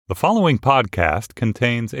The following podcast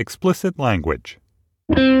contains explicit language.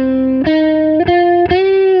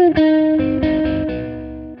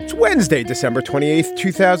 It's Wednesday, December 28th,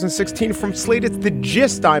 2016. From Slate, it's The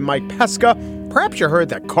Gist. I'm Mike Pesca. Perhaps you heard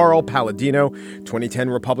that Carl Palladino, 2010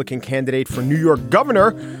 Republican candidate for New York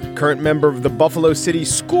governor, current member of the Buffalo City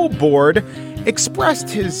School Board, expressed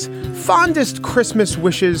his fondest Christmas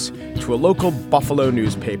wishes to a local Buffalo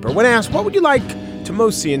newspaper. When asked, what would you like to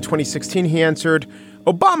most see in 2016, he answered,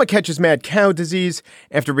 Obama catches mad cow disease.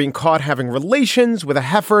 After being caught having relations with a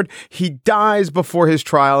heifer, he dies before his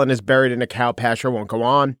trial and is buried in a cow pasture. Won't go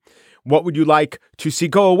on. What would you like to see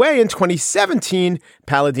go away in 2017?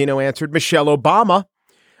 Palladino answered, Michelle Obama.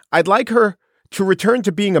 I'd like her to return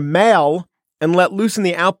to being a male and let loose in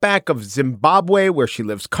the outback of Zimbabwe, where she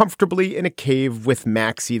lives comfortably in a cave with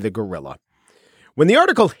Maxie the gorilla. When the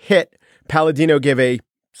article hit, Palladino gave a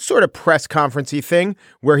sort of press conference-y thing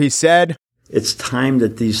where he said, it's time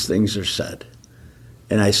that these things are said.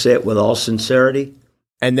 And I say it with all sincerity.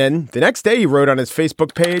 And then the next day he wrote on his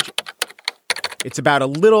Facebook page, it's about a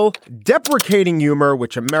little deprecating humor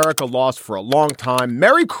which America lost for a long time.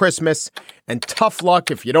 Merry Christmas and tough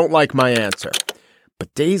luck if you don't like my answer.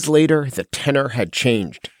 But days later, the tenor had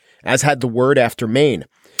changed, as had the word after Maine.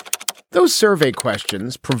 Those survey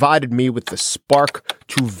questions provided me with the spark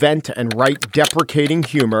to vent and write deprecating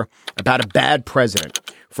humor about a bad president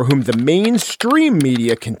for whom the mainstream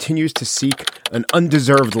media continues to seek an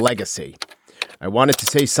undeserved legacy. I wanted to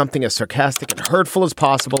say something as sarcastic and hurtful as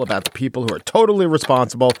possible about the people who are totally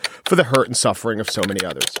responsible for the hurt and suffering of so many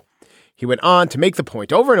others. He went on to make the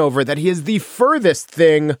point over and over that he is the furthest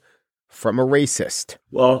thing from a racist.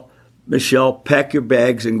 Well, Michelle, pack your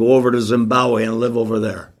bags and go over to Zimbabwe and live over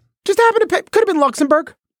there. Just happened to could have been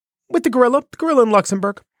Luxembourg with the gorilla in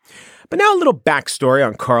Luxembourg. But now a little backstory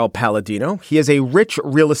on Carl Palladino. He is a rich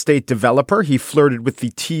real estate developer. He flirted with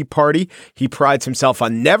the Tea Party. He prides himself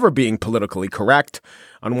on never being politically correct.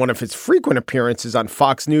 On one of his frequent appearances on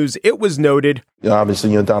Fox News, it was noted,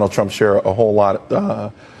 obviously, Donald Trump share a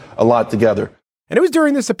lot together. And it was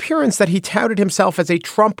during this appearance that he touted himself as a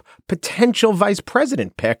Trump potential vice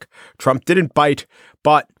president pick. Trump didn't bite,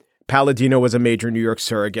 but Palladino was a major New York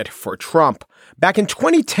surrogate for Trump. Back in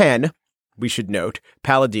 2010, we should note,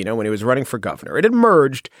 Palladino, when he was running for governor, it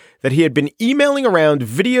emerged that he had been emailing around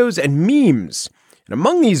videos and memes. And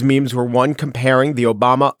among these memes were one comparing the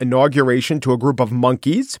Obama inauguration to a group of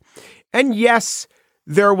monkeys. And yes,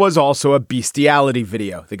 there was also a bestiality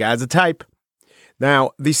video. The guy's a type.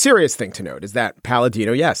 Now, the serious thing to note is that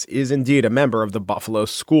Palladino, yes, is indeed a member of the Buffalo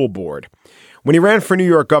School Board. When he ran for New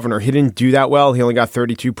York governor, he didn't do that well. He only got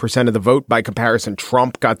 32% of the vote. By comparison,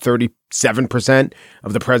 Trump got 37%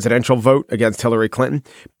 of the presidential vote against Hillary Clinton.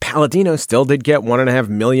 Palladino still did get 1.5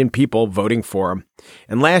 million people voting for him.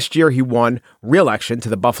 And last year, he won re-election to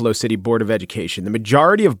the Buffalo City Board of Education. The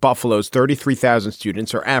majority of Buffalo's 33,000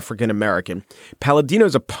 students are African American.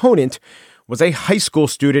 Palladino's opponent was a high school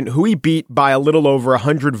student who he beat by a little over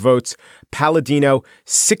 100 votes. Palladino,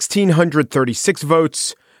 1,636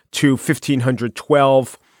 votes to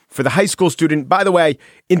 1,512 for the high school student. By the way,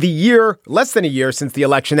 in the year, less than a year since the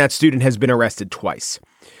election, that student has been arrested twice.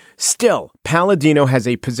 Still, Palladino has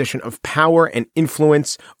a position of power and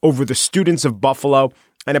influence over the students of Buffalo,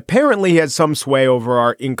 and apparently he has some sway over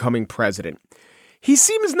our incoming president. He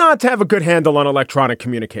seems not to have a good handle on electronic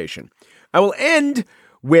communication. I will end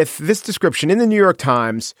with this description. In the New York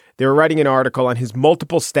Times, they were writing an article on his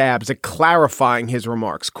multiple stabs at clarifying his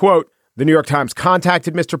remarks. Quote, the New York Times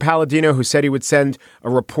contacted Mr. Palladino, who said he would send a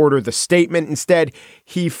reporter the statement. Instead,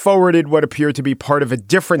 he forwarded what appeared to be part of a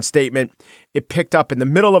different statement. It picked up in the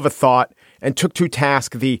middle of a thought and took to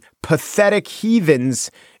task the pathetic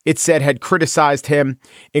heathens it said had criticized him,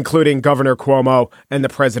 including Governor Cuomo and the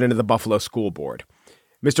president of the Buffalo School Board.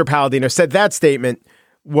 Mr. Palladino said that statement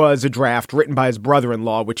was a draft written by his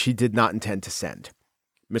brother-in-law, which he did not intend to send.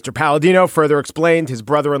 Mr. Palladino further explained his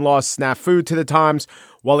brother-in-law's snafu to the Times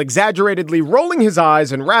while exaggeratedly rolling his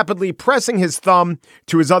eyes and rapidly pressing his thumb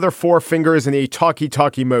to his other four fingers in a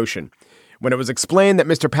talkie-talkie motion. When it was explained that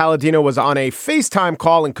Mr. Palladino was on a FaceTime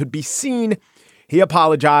call and could be seen, he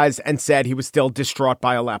apologized and said he was still distraught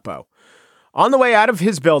by Aleppo. On the way out of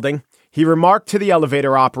his building, he remarked to the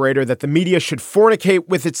elevator operator that the media should fornicate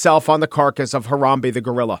with itself on the carcass of Harambe the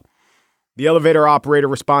gorilla. The elevator operator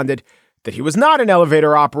responded that he was not an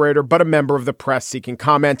elevator operator, but a member of the press seeking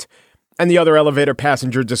comment, and the other elevator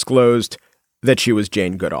passenger disclosed that she was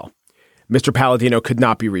Jane Goodall. Mr. Palladino could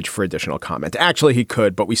not be reached for additional comment. Actually, he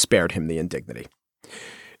could, but we spared him the indignity.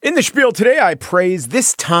 In the Spiel today, I praise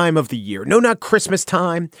this time of the year. No, not Christmas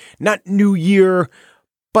time, not New Year,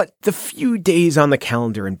 But the few days on the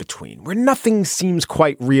calendar in between, where nothing seems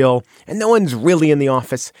quite real and no one's really in the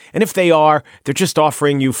office, and if they are, they're just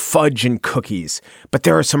offering you fudge and cookies. But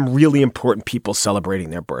there are some really important people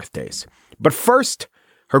celebrating their birthdays. But first,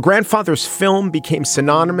 her grandfather's film became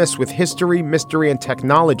synonymous with history, mystery, and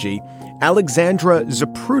technology. Alexandra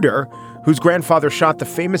Zapruder, whose grandfather shot the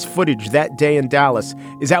famous footage that day in Dallas,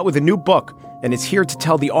 is out with a new book and is here to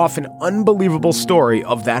tell the often unbelievable story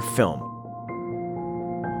of that film.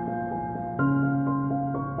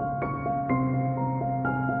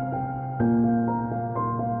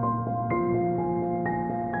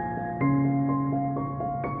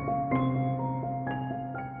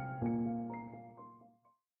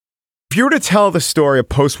 If you were to tell the story of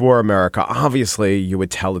post-war America, obviously you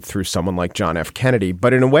would tell it through someone like John F. Kennedy,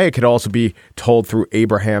 but in a way it could also be told through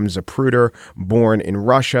Abraham Zapruder, born in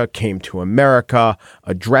Russia, came to America,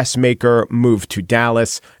 a dressmaker, moved to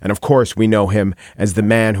Dallas, and of course we know him as the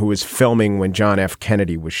man who was filming when John F.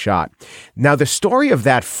 Kennedy was shot. Now the story of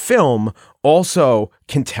that film also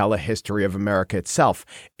can tell a history of America itself.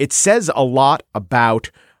 It says a lot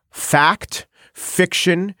about fact,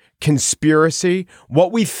 fiction, conspiracy,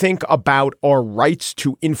 what we think about our rights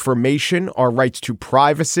to information, our rights to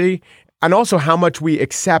privacy, and also how much we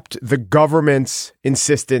accept the government's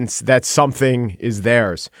insistence that something is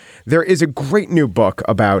theirs. There is a great new book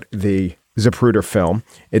about the Zapruder film.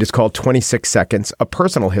 It is called 26 Seconds, A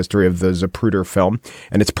Personal History of the Zapruder Film.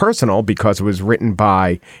 And it's personal because it was written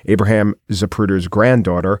by Abraham Zapruder's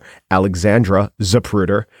granddaughter, Alexandra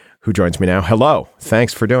Zapruder, who joins me now. Hello.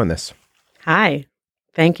 Thanks for doing this. Hi.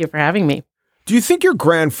 Thank you for having me. Do you think your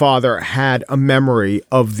grandfather had a memory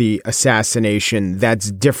of the assassination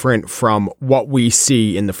that's different from what we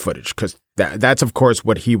see in the footage? Because that's, of course,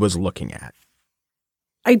 what he was looking at.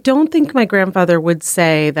 I don't think my grandfather would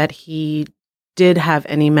say that he did have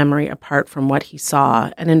any memory apart from what he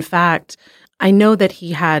saw. And in fact, I know that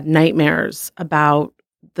he had nightmares about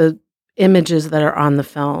the images that are on the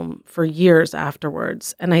film for years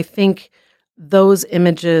afterwards. And I think those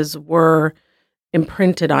images were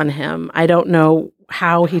imprinted on him. I don't know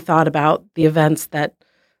how he thought about the events that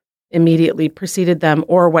immediately preceded them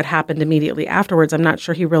or what happened immediately afterwards. I'm not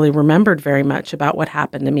sure he really remembered very much about what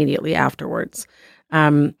happened immediately afterwards.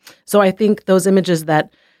 So I think those images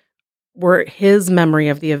that were his memory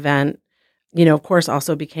of the event, of course,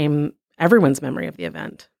 also became everyone's memory of the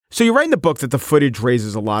event. So you write in the book that the footage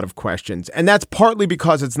raises a lot of questions, and that's partly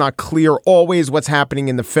because it's not clear always what's happening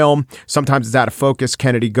in the film. Sometimes it's out of focus.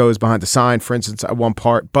 Kennedy goes behind the sign, for instance, at one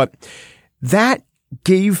part, but that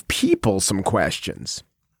gave people some questions.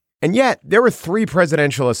 And yet, there were 3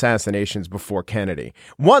 presidential assassinations before Kennedy.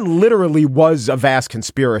 One literally was a vast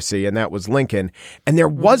conspiracy, and that was Lincoln. And there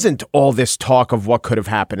wasn't all this talk of what could have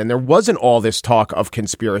happened. And there wasn't all this talk of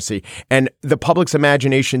conspiracy. And the public's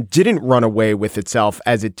imagination didn't run away with itself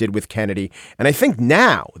as it did with Kennedy. And I think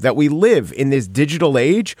now that we live in this digital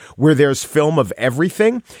age where there's film of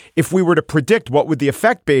everything, if we were to predict what would the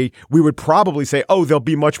effect be, we would probably say, oh, there'll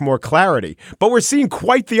be much more clarity. But we're seeing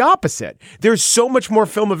quite the opposite. There's so much more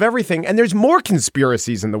film of everything, and there's more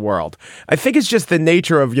conspiracies in the world. I think it's just the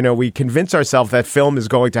nature of, we convince ourselves that film is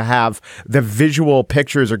going to have the visual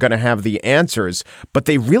pictures are going to have the answers, but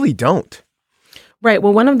they really don't. Right.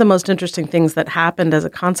 Well, one of the most interesting things that happened as a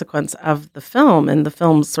consequence of the film and the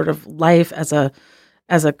film's sort of life as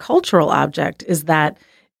a cultural object is that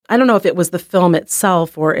I don't know if it was the film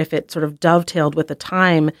itself or if it sort of dovetailed with the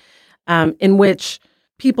time in which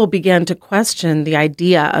people began to question the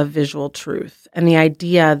idea of visual truth and the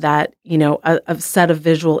idea that, a set of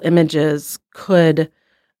visual images could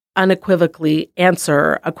unequivocally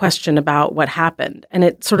answer a question about what happened. And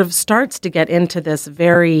it sort of starts to get into this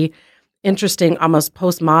very interesting, almost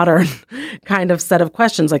postmodern kind of set of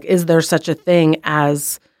questions. Like, is there such a thing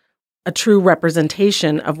as a true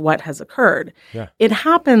representation of what has occurred? Yeah. It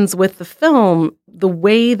happens with the film, the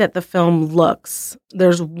way that the film looks.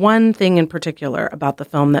 There's one thing in particular about the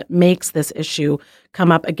film that makes this issue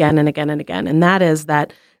come up again and again and again. And that is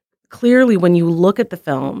that clearly when you look at the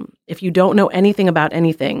film, if you don't know anything about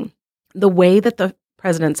anything, the way that the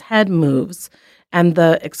president's head moves and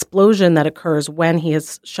the explosion that occurs when he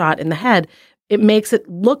is shot in the head, it makes it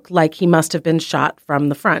look like he must have been shot from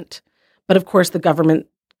the front. But of course, the government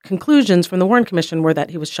conclusions from the Warren Commission were that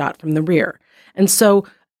he was shot from the rear. And so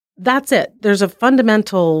that's it. There's a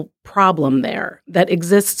fundamental problem there that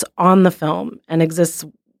exists on the film and exists,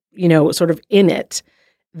 sort of in it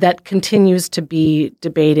that continues to be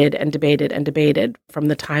debated and debated and debated from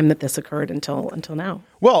the time that this occurred until now.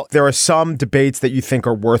 Well, there are some debates that you think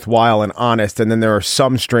are worthwhile and honest, and then there are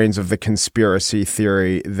some strains of the conspiracy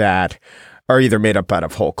theory that are either made up out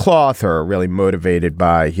of whole cloth or are really motivated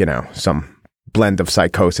by, some blend of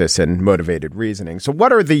psychosis and motivated reasoning. So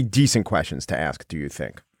what are the decent questions to ask, do you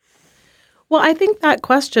think? Well, I think that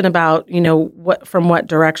question about, from what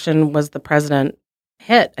direction was the president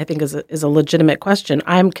hit, I think is a legitimate question.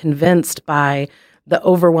 I'm convinced by the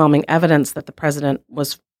overwhelming evidence that the president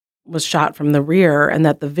was shot from the rear, and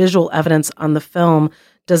that the visual evidence on the film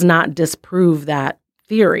does not disprove that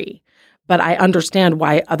theory. But I understand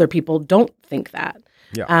why other people don't think that.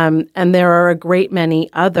 Yeah. And there are a great many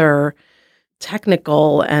other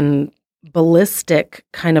technical and ballistic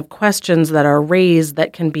kind of questions that are raised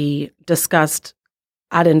that can be discussed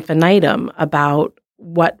ad infinitum about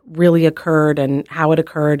what really occurred and how it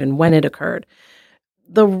occurred and when it occurred.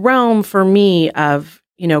 The realm for me of,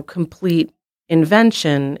 complete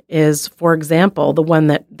invention is, for example, the one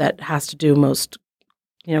that has to do most,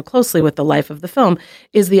 closely with the life of the film,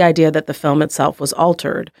 is the idea that the film itself was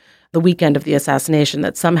altered the weekend of the assassination,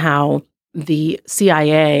 that somehow the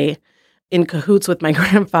CIA, in cahoots with my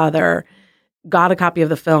grandfather, got a copy of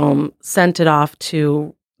the film, sent it off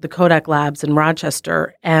to the Kodak labs in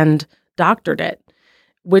Rochester, and doctored it,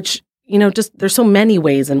 which, just there's so many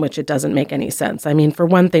ways in which it doesn't make any sense. I mean, for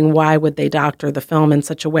one thing, why would they doctor the film in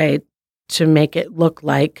such a way to make it look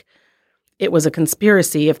like it was a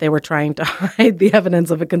conspiracy if they were trying to hide the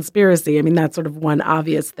evidence of a conspiracy? I mean, that's sort of one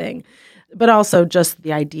obvious thing. But also just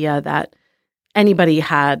the idea that anybody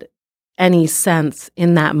had any sense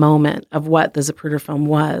in that moment of what the Zapruder film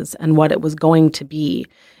was and what it was going to be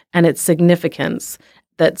and its significance,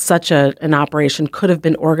 that such an operation could have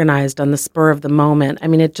been organized on the spur of the moment. I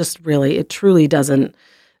mean, it truly doesn't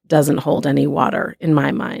hold any water in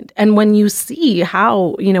my mind. And when you see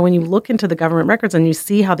how, when you look into the government records and you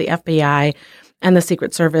see how the FBI and the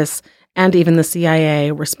Secret Service and even the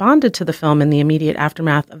CIA responded to the film in the immediate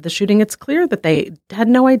aftermath of the shooting, it's clear that they had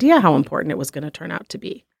no idea how important it was going to turn out to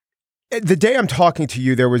be. The day I'm talking to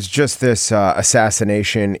you, there was just this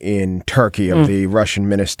assassination in Turkey of the Russian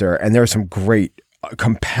minister, and there are some great,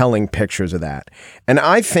 compelling pictures of that. And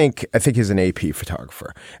I think he's an AP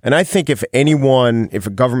photographer. And I think if a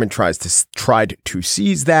government tried to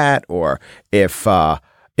seize that, or if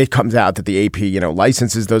it comes out that the AP,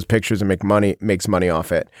 licenses those pictures and makes money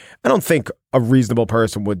off it, I don't think a reasonable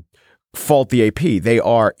person would fault the AP. They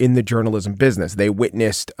are in the journalism business. They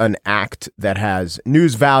witnessed an act that has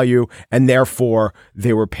news value, and therefore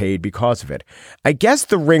they were paid because of it. I guess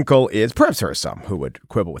the wrinkle is, perhaps there are some who would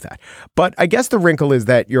quibble with that, but I guess the wrinkle is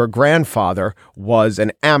that your grandfather was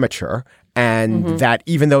an amateur, and that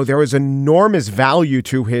even though there was enormous value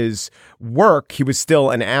to his work, he was still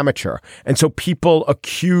an amateur. And so people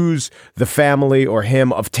accuse the family or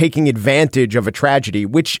him of taking advantage of a tragedy,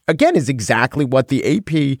 which again is exactly what the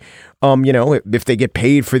AP, if they get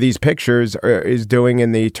paid for these pictures, is doing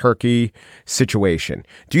in the Turkey situation.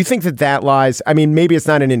 Do you think that lies? I mean, maybe it's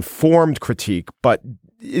not an informed critique, but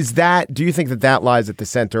do you think that lies at the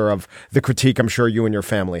center of the critique I'm sure you and your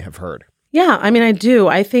family have heard? Yeah, I mean, I do.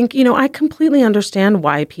 I think, I completely understand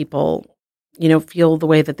why people, feel the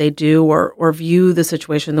way that they do or view the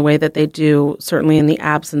situation the way that they do, certainly in the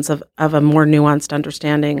absence of a more nuanced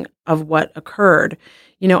understanding of what occurred.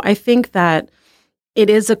 I think that it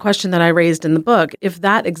is a question that I raised in the book. If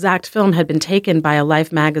that exact film had been taken by a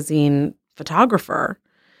Life magazine photographer,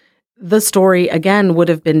 the story, again, would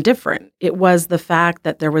have been different. It was the fact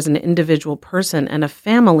that there was an individual person and a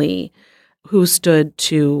family who stood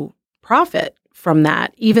to profit from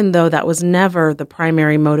that, even though that was never the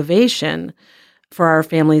primary motivation for our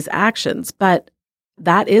family's actions. But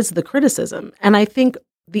that is the criticism. And I think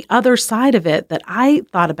the other side of it that I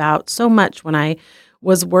thought about so much when I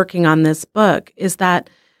was working on this book is that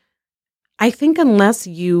I think unless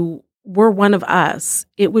you were one of us,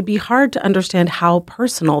 it would be hard to understand how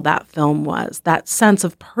personal that film was, that sense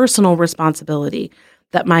of personal responsibility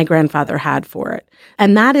that my grandfather had for it.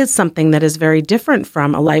 And that is something that is very different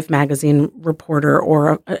from a Life magazine reporter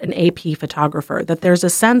or an AP photographer, that there's a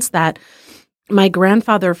sense that my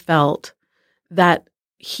grandfather felt that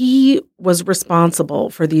he was responsible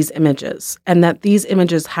for these images and that these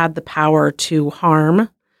images had the power to harm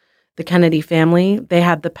the Kennedy family. They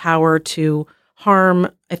had the power to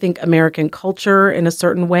harm, I think, American culture in a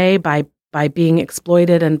certain way by being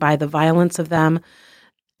exploited and by the violence of them.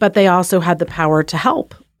 But they also had the power to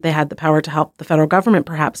help. They had the power to help the federal government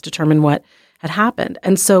perhaps determine what had happened.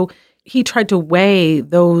 And so he tried to weigh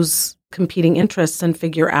those competing interests and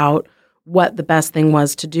figure out what the best thing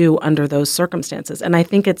was to do under those circumstances. And I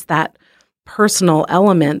think it's that personal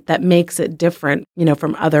element that makes it different,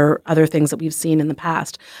 from other things that we've seen in the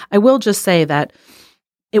past. I will just say that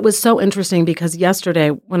it was so interesting because yesterday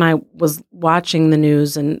when I was watching the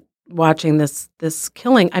news and watching this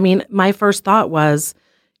killing. I mean, my first thought was,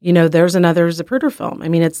 there's another Zapruder film. I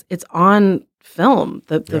mean, it's on film.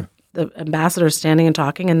 The ambassador is standing and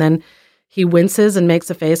talking, and then he winces and makes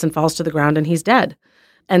a face and falls to the ground, and he's dead.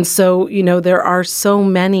 And so, there are so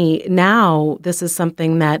many now. This is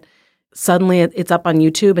something that suddenly it's up on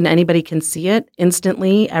YouTube and anybody can see it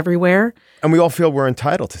instantly everywhere. And we all feel we're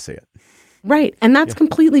entitled to see it. Right. And that's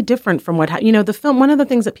completely different from the film. One of the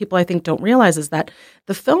things that people I think don't realize is that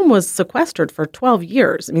the film was sequestered for 12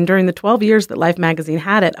 years. I mean, during the 12 years that Life magazine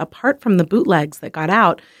had it, apart from the bootlegs that got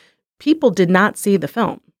out, people did not see the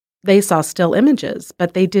film. They saw still images,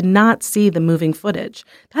 but they did not see the moving footage.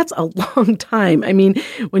 That's a long time. I mean,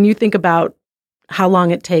 when you think about how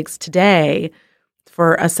long it takes today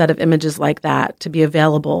for a set of images like that to be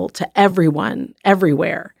available to everyone,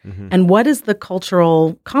 everywhere. Mm-hmm. And what is the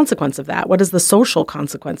cultural consequence of that? What is the social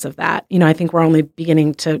consequence of that? I think we're only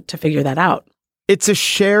beginning to figure that out. It's a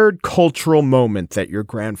shared cultural moment that your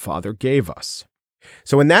grandfather gave us.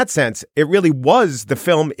 So in that sense, it really was, the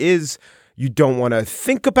film is, you don't want to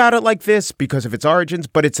think about it like this because of its origins,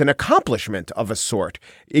 but it's an accomplishment of a sort.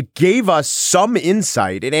 It gave us some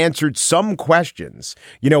insight. It answered some questions.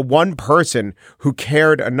 One person who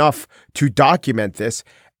cared enough to document this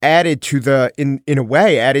added to in a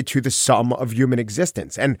way, added to the sum of human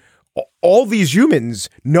existence. And all these humans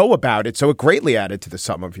know about it, so it greatly added to the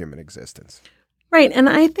sum of human existence. Right. And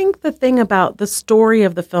I think the thing about the story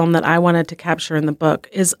of the film that I wanted to capture in the book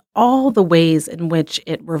is all the ways in which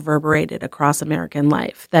it reverberated across American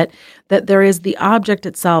life, that there is the object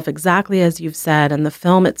itself, exactly as you've said, and the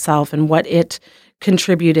film itself and what it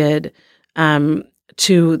contributed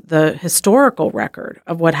to the historical record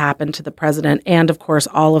of what happened to the president and, of course,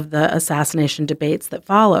 all of the assassination debates that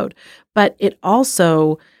followed. But it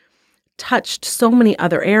also touched so many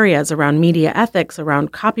other areas around media ethics,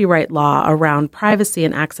 around copyright law, around privacy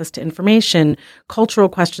and access to information, cultural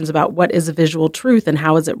questions about what is a visual truth and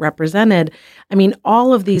how is it represented. I mean,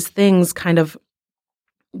 all of these things kind of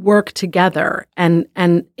work together. And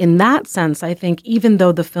in that sense, I think even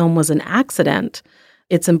though the film was an accident,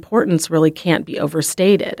 its importance really can't be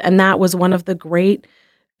overstated. And that was one of the great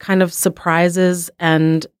kind of surprises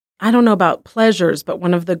and, I don't know about pleasures, but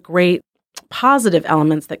one of the great positive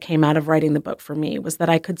elements that came out of writing the book for me was that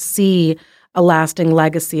I could see a lasting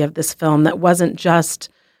legacy of this film that wasn't just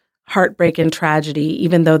heartbreak and tragedy,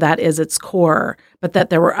 even though that is its core, but that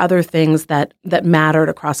there were other things that mattered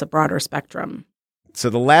across a broader spectrum. So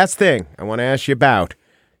the last thing I want to ask you about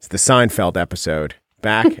is the Seinfeld episode,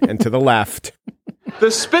 back and to the left.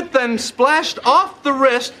 The spit then splashed off the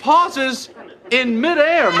wrist, pauses in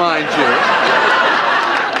midair, mind you,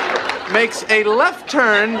 makes a left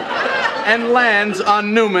turn and lands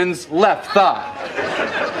on Newman's left thigh.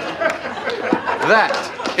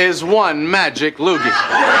 That is one magic loogie.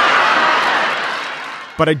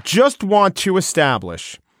 But I just want to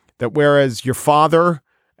establish that whereas your father,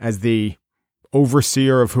 as the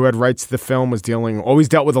overseer of who had rights to the film, always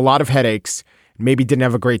dealt with a lot of headaches, maybe didn't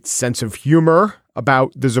have a great sense of humor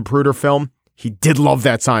about the Zapruder film, he did love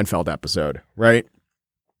that Seinfeld episode, right?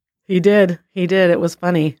 He did. It was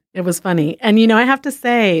funny. And, I have to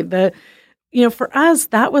say that, for us,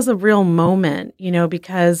 that was a real moment,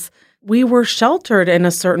 because we were sheltered in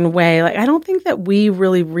a certain way. Like, I don't think that we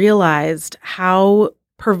really realized how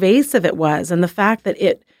pervasive it was and the fact that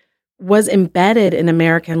it was embedded in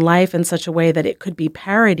American life in such a way that it could be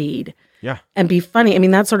parodied and be funny. I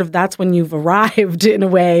mean, that's when you've arrived in a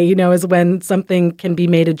way, is when something can be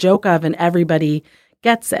made a joke of and everybody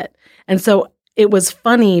gets it. And so it was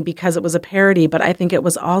funny because it was a parody, but I think it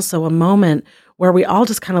was also a moment where we all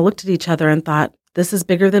just kind of looked at each other and thought, this is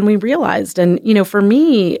bigger than we realized. And, for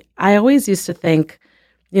me, I always used to think,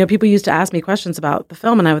 people used to ask me questions about the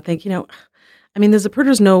film, and I would think, the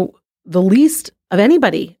Zapruders know the least of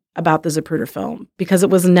anybody about the Zapruder film because it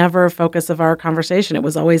was never a focus of our conversation. It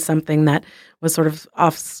was always something that was sort of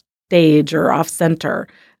off stage or off center.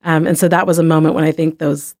 And so that was a moment when I think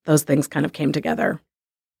those things kind of came together.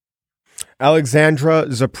 Alexandra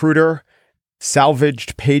Zapruder,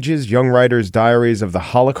 Salvaged Pages, Young Writer's Diaries of the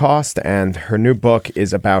Holocaust, and her new book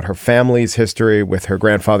is about her family's history with her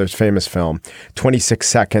grandfather's famous film, 26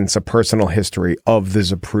 Seconds, A Personal History of the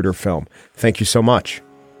Zapruder Film. Thank you so much.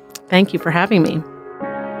 Thank you for having me.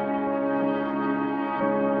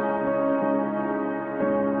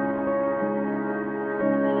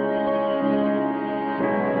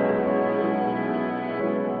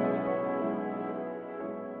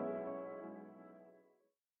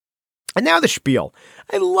 And now the spiel.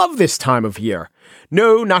 I love this time of year.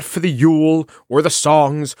 No, not for the Yule, or the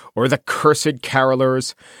songs, or the cursed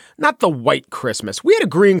carolers. Not the white Christmas. We had a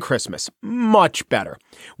green Christmas. Much better.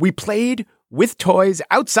 We played with toys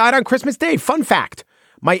outside on Christmas Day. Fun fact.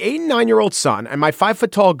 My 8 and 9-year-old son and my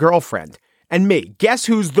 5-foot-tall girlfriend and me. Guess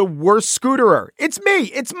who's the worst scooterer? It's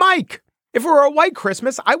me. It's Mike. If it were a white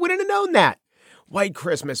Christmas, I wouldn't have known that. White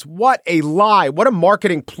Christmas. What a lie. What a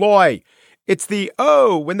marketing ploy. It's the,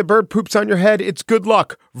 oh, when the bird poops on your head, it's good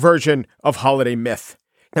luck version of holiday myth.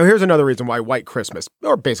 Now, here's another reason why white Christmas,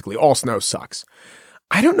 or basically all snow, sucks.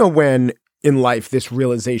 I don't know when in life this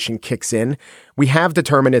realization kicks in. We have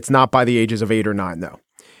determined it's not by the ages of 8 or 9, though.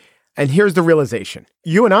 And here's the realization.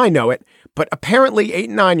 You and I know it, but apparently 8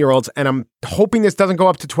 and 9-year-olds, and I'm hoping this doesn't go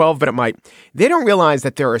up to 12, but it might, they don't realize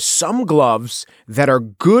that there are some gloves that are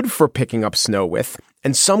good for picking up snow with,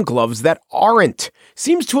 and some gloves that aren't.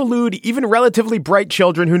 Seems to elude even relatively bright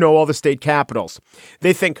children who know all the state capitals.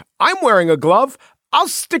 They think, I'm wearing a glove, I'll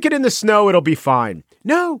stick it in the snow, it'll be fine.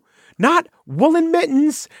 No, not woolen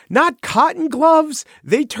mittens, not cotton gloves.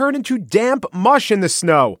 They turn into damp mush in the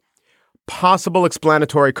snow. Possible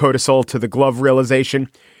explanatory codicil to the glove realization.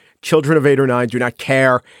 Children of 8 or 9 do not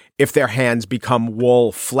care if their hands become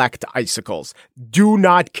wool-flecked icicles. Do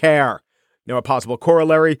not care. Now, a possible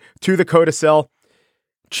corollary to the codicil.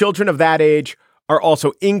 Children of that age are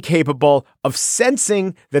also incapable of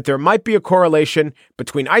sensing that there might be a correlation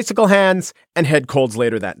between icicle hands and head colds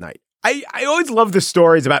later that night. I always love the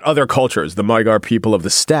stories about other cultures. The Magyar people of the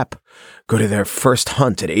steppe go to their first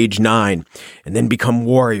hunt at age 9 and then become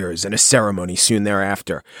warriors in a ceremony soon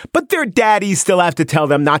thereafter. But their daddies still have to tell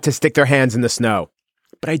them not to stick their hands in the snow.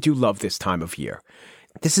 But I do love this time of year.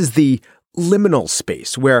 This is the liminal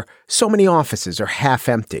space where so many offices are half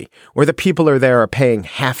empty, where the people are paying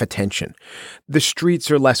half attention. The streets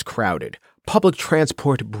are less crowded. Public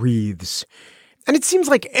transport breathes. And it seems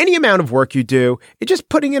like any amount of work you do, it's just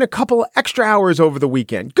putting in a couple extra hours over the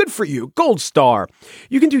weekend. Good for you. Gold star.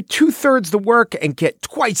 You can do 2/3 the work and get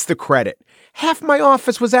twice the credit. Half my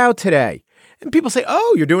office was out today. And people say,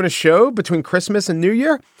 oh, you're doing a show between Christmas and New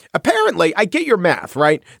Year? Apparently, I get your math,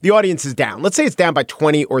 right? The audience is down. Let's say it's down by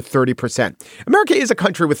 20 or 30%. America is a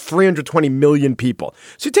country with 320 million people.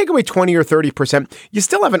 So you take away 20 or 30%, you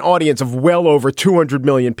still have an audience of well over 200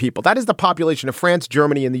 million people. That is the population of France,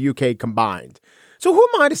 Germany, and the UK combined. So who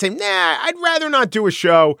am I to say, nah, I'd rather not do a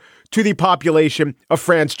show to the population of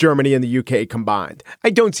France, Germany, and the UK combined.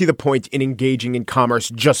 I don't see the point in engaging in commerce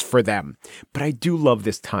just for them. But I do love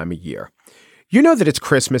this time of year. You know that it's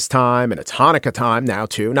Christmas time and it's Hanukkah time now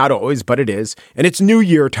too. Not always, but it is. And it's New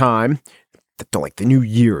Year time. Don't like the New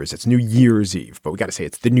Year's. It's New Year's Eve, but we got to say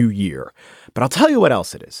it's the New Year. But I'll tell you what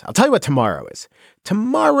else it is. I'll tell you what tomorrow is.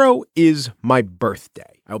 Tomorrow is my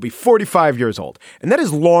birthday. I'll be 45 years old. And that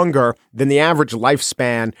is longer than the average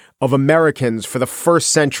lifespan of Americans for the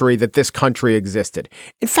first century that this country existed.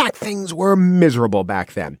 In fact, things were miserable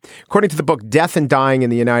back then. According to the book Death and Dying in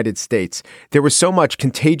the United States, there was so much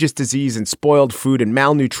contagious disease and spoiled food and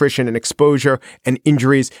malnutrition and exposure and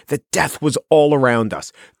injuries that death was all around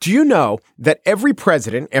us. Do you know that every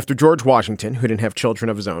president, after George Washington, who didn't have children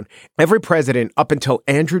of his own, every president up until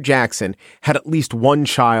Andrew Jackson had at least one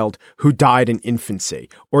child who died in infancy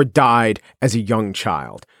or died as a young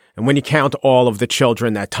child? And when you count all of the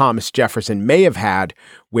children that Thomas Jefferson may have had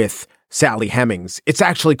with Sally Hemings, it's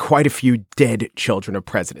actually quite a few dead children of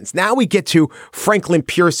presidents. Now we get to Franklin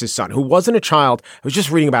Pierce's son, who wasn't a child. I was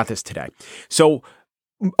just reading about this today. So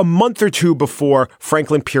a month or two before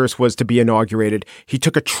Franklin Pierce was to be inaugurated, he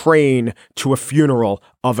took a train to a funeral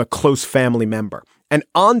of a close family member. And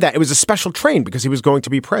on that, it was a special train because he was going to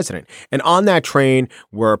be president. And on that train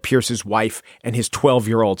were Pierce's wife and his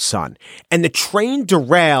 12-year-old son. And the train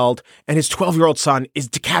derailed and his 12-year-old son is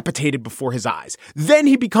decapitated before his eyes. Then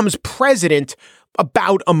he becomes president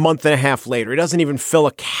about a month and a half later. He doesn't even fill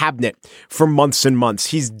a cabinet for months and months.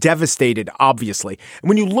 He's devastated, obviously. And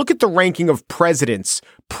when you look at the ranking of presidents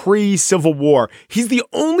pre-Civil War, he's the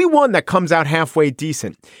only one that comes out halfway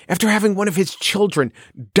decent after having one of his children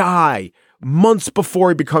die months before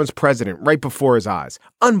he becomes president, right before his eyes.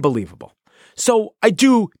 Unbelievable. So I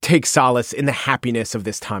do take solace in the happiness of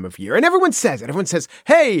this time of year. And everyone says it. Everyone says,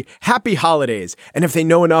 hey, happy holidays. And if they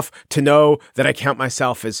know enough to know that I count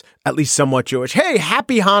myself as at least somewhat Jewish, hey,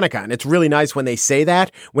 happy Hanukkah. And it's really nice when they say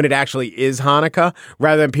that, when it actually is Hanukkah,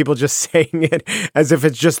 rather than people just saying it as if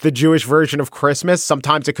it's just the Jewish version of Christmas.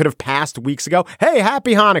 Sometimes it could have passed weeks ago. Hey,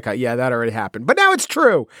 happy Hanukkah. Yeah, that already happened. But now it's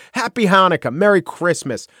true. Happy Hanukkah. Merry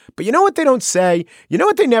Christmas. But you know what they don't say? You know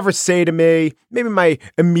what they never say to me? Maybe my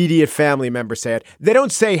immediate family members. members say it. They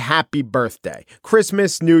don't say happy birthday.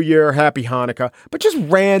 Christmas, New Year, happy Hanukkah, but just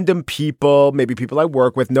random people, maybe people I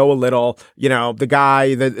work with, know a little, the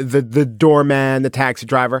guy, the doorman, the taxi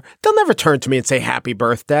driver. They'll never turn to me and say happy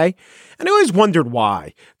birthday. And I always wondered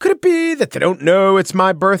why. Could it be that they don't know it's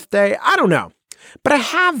my birthday? I don't know. But I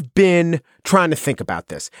have been trying to think about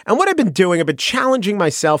this. And what I've been doing, I've been challenging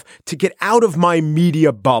myself to get out of my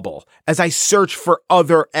media bubble as I search for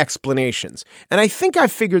other explanations. And I think I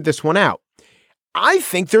figured this one out. I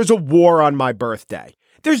think there's a war on my birthday.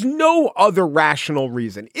 There's no other rational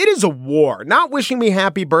reason. It is a war. Not wishing me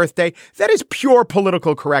happy birthday, that is pure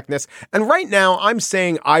political correctness. And right now, I'm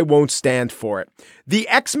saying I won't stand for it. The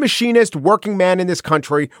ex-machinist working man in this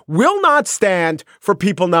country will not stand for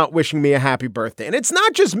people not wishing me a happy birthday. And it's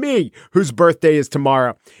not just me whose birthday is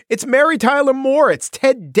tomorrow. It's Mary Tyler Moore. It's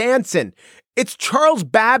Ted Danson. It's Charles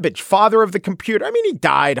Babbage, father of the computer. I mean, he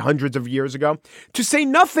died hundreds of years ago. To say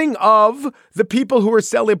nothing of the people who are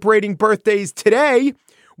celebrating birthdays today.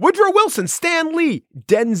 Woodrow Wilson, Stan Lee,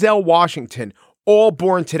 Denzel Washington, all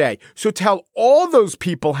born today. So tell all those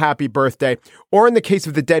people happy birthday, or in the case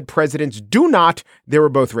of the dead presidents, do not. They were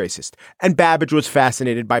both racist. And Babbage was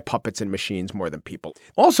fascinated by puppets and machines more than people.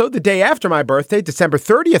 Also, the day after my birthday, December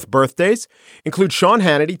 30th birthdays, include Sean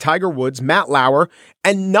Hannity, Tiger Woods, Matt Lauer,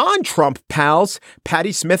 and non-Trump pals,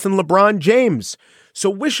 Patti Smith and LeBron James. So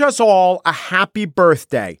wish us all a happy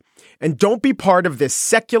birthday. And don't be part of this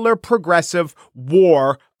secular progressive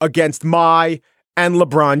war against my and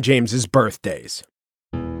LeBron James's birthdays.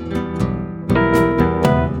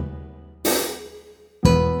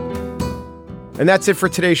 And that's it for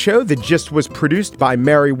today's show. The Gist was produced by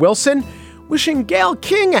Mary Wilson, wishing Gayle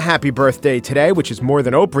King a happy birthday today, which is more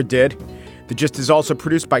than Oprah did. The Gist is also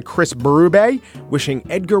produced by Chris Berube, wishing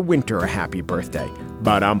Edgar Winter a happy birthday.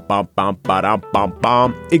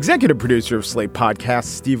 Ba-dum-bum-bum-ba-dum-bum-bum. Executive producer of Slate Podcasts,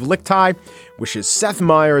 Steve Lichtai, wishes Seth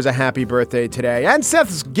Meyers a happy birthday today. And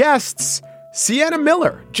Seth's guests, Sienna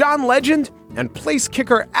Miller, John Legend, and place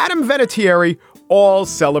kicker Adam Vinatieri, all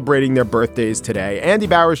celebrating their birthdays today. Andy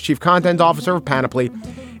Bowers, chief content officer of Panoply,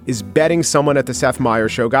 is betting someone at the Seth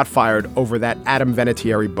Meyers show got fired over that Adam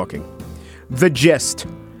Vinatieri booking. The Gist.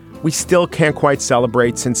 We still can't quite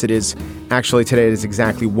celebrate since it is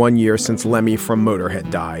exactly 1 year since Lemmy from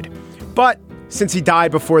Motorhead died. But since he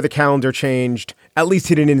died before the calendar changed, at least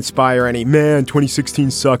he didn't inspire any "man,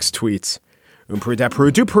 2016 sucks" tweets.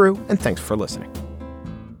 Peru, and thanks for listening.